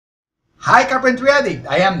Hi Carpentry Addict,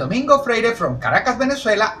 I am Domingo Freire from Caracas,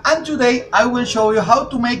 Venezuela, and today I will show you how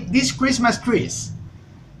to make these Christmas trees.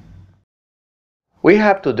 We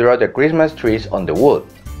have to draw the Christmas trees on the wood.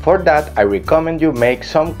 For that, I recommend you make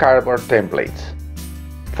some cardboard templates.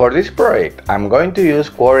 For this project, I'm going to use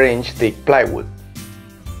 1/4-inch thick plywood.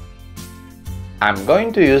 I'm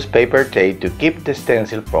going to use paper tape to keep the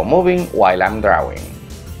stencil from moving while I'm drawing.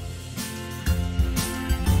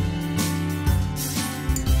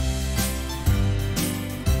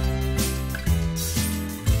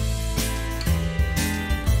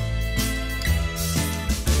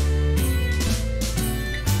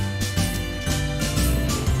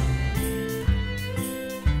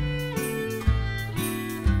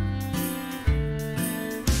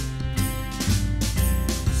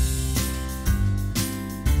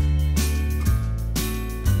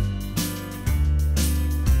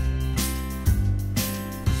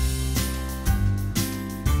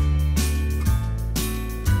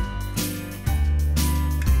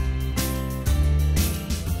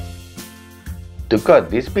 To cut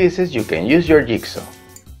these pieces, you can use your jigsaw.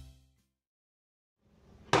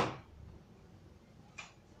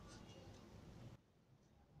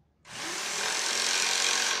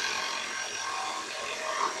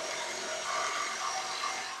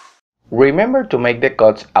 Remember to make the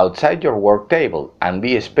cuts outside your work table and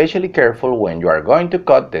be especially careful when you are going to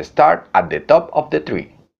cut the star at the top of the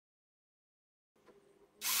tree.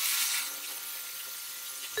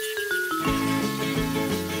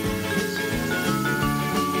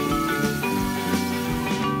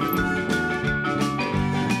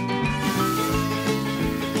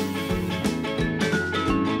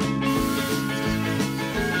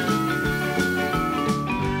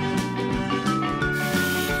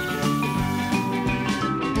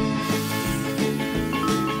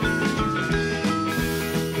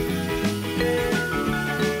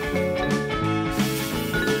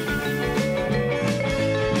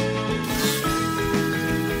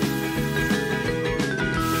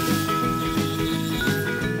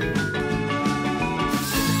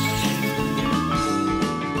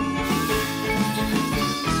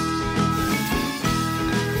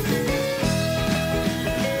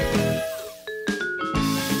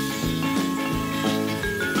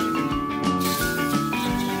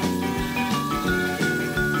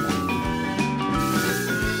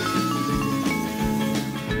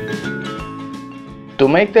 To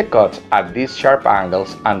make the cuts at these sharp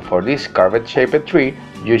angles and for this curved shaped tree,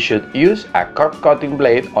 you should use a curve cutting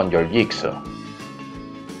blade on your jigsaw.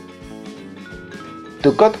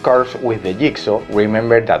 To cut curves with the jigsaw,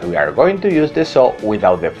 remember that we are going to use the saw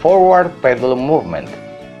without the forward pendulum movement.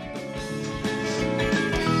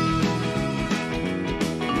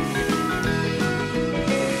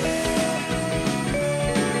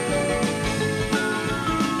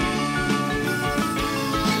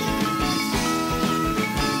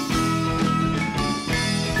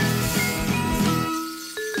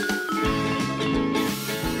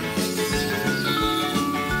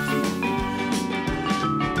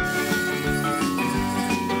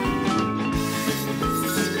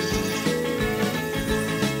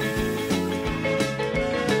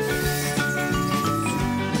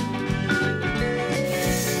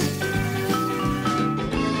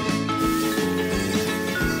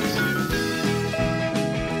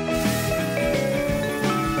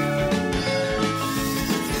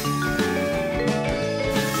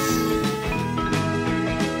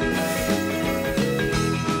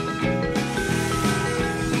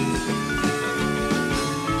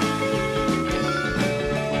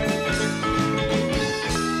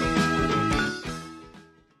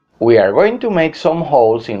 We are going to make some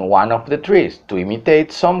holes in one of the trees to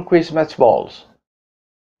imitate some Christmas balls.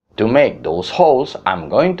 To make those holes, I'm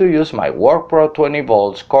going to use my WorkPro 20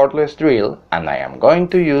 volts cordless drill, and I am going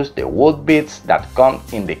to use the wood bits that come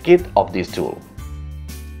in the kit of this tool.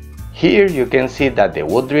 Here you can see that the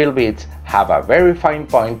wood drill bits have a very fine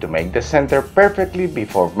point to make the center perfectly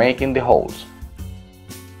before making the holes.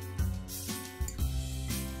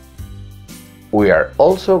 We are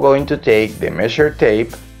also going to take the measure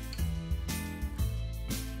tape,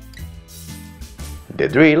 the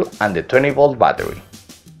drill, and the 20-volt battery.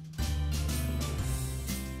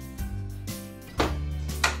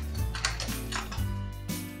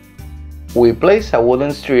 We place a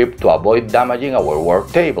wooden strip to avoid damaging our work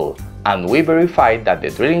table, and we verify that the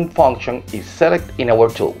drilling function is selected in our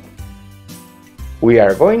tool. We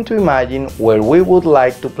are going to imagine where we would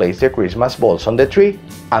like to place the Christmas balls on the tree,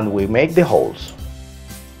 and we make the holes.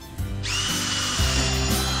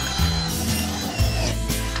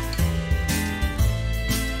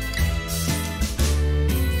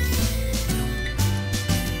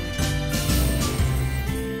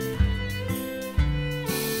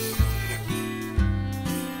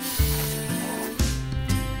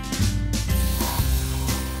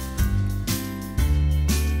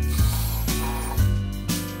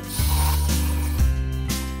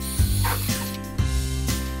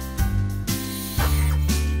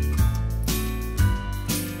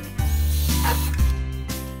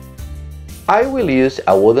 I will use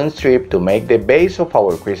a wooden strip to make the base of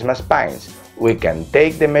our Christmas pines. We can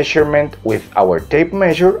take the measurement with our tape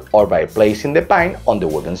measure or by placing the pine on the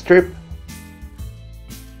wooden strip.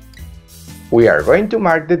 We are going to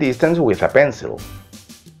mark the distance with a pencil.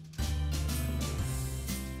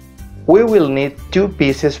 We will need 2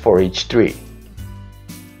 pieces for each tree.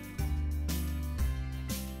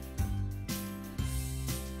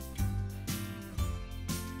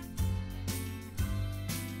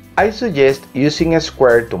 I suggest using a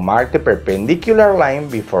square to mark the perpendicular line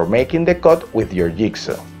before making the cut with your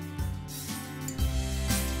jigsaw.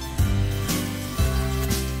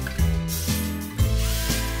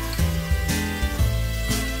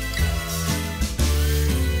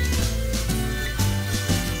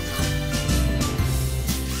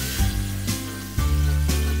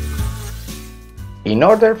 In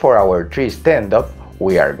order for our tree to stand up,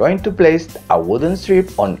 we are going to place a wooden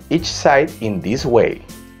strip on each side in this way.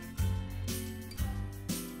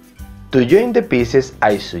 To join the pieces,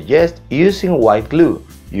 I suggest using white glue.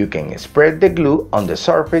 You can spread the glue on the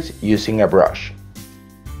surface using a brush.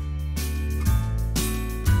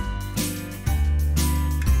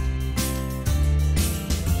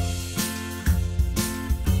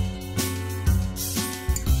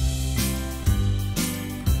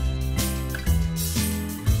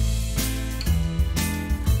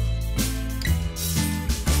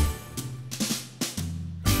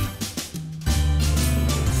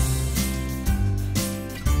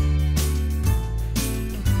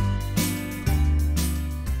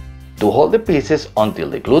 To hold the pieces until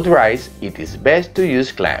the glue dries, it is best to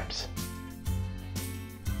use clamps.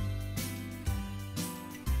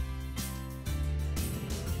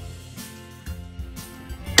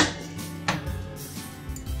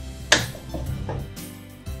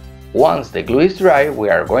 Once the glue is dry, we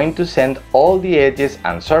are going to sand all the edges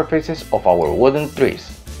and surfaces of our wooden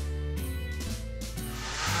trees.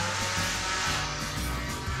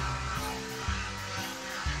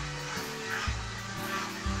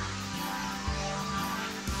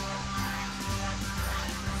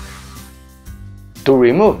 To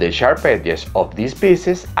remove the sharp edges of these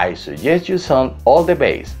pieces, I suggest you sand all the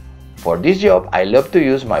base. For this job, I love to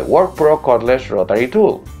use my Work Pro cordless rotary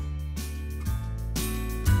tool.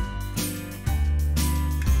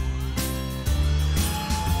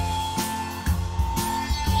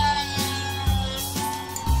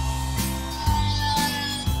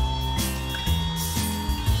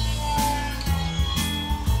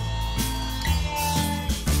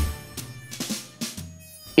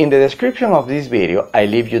 In the description of this video, I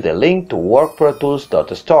leave you the link to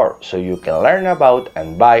workprotools.store so you can learn about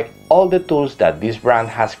and buy all the tools that this brand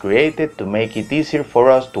has created to make it easier for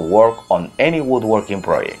us to work on any woodworking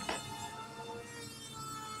project.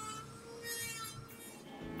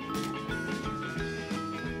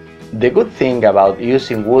 The good thing about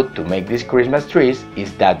using wood to make these Christmas trees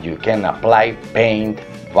is that you can apply paint,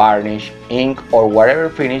 varnish, ink, or whatever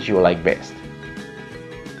finish you like best.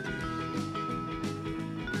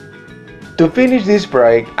 To finish this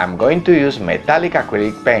project, I'm going to use metallic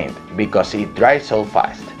acrylic paint because it dries so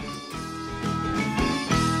fast.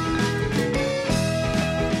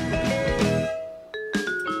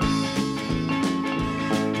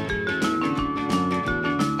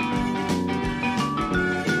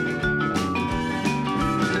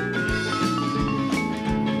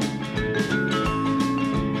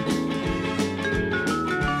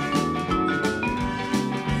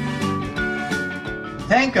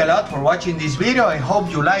 Thank you a lot for watching this video. I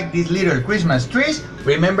hope you like these little Christmas trees.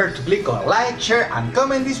 Remember to click on like, share and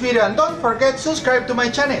comment this video, and don't forget to subscribe to my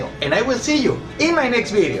channel. And I will see you in my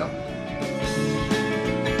next video.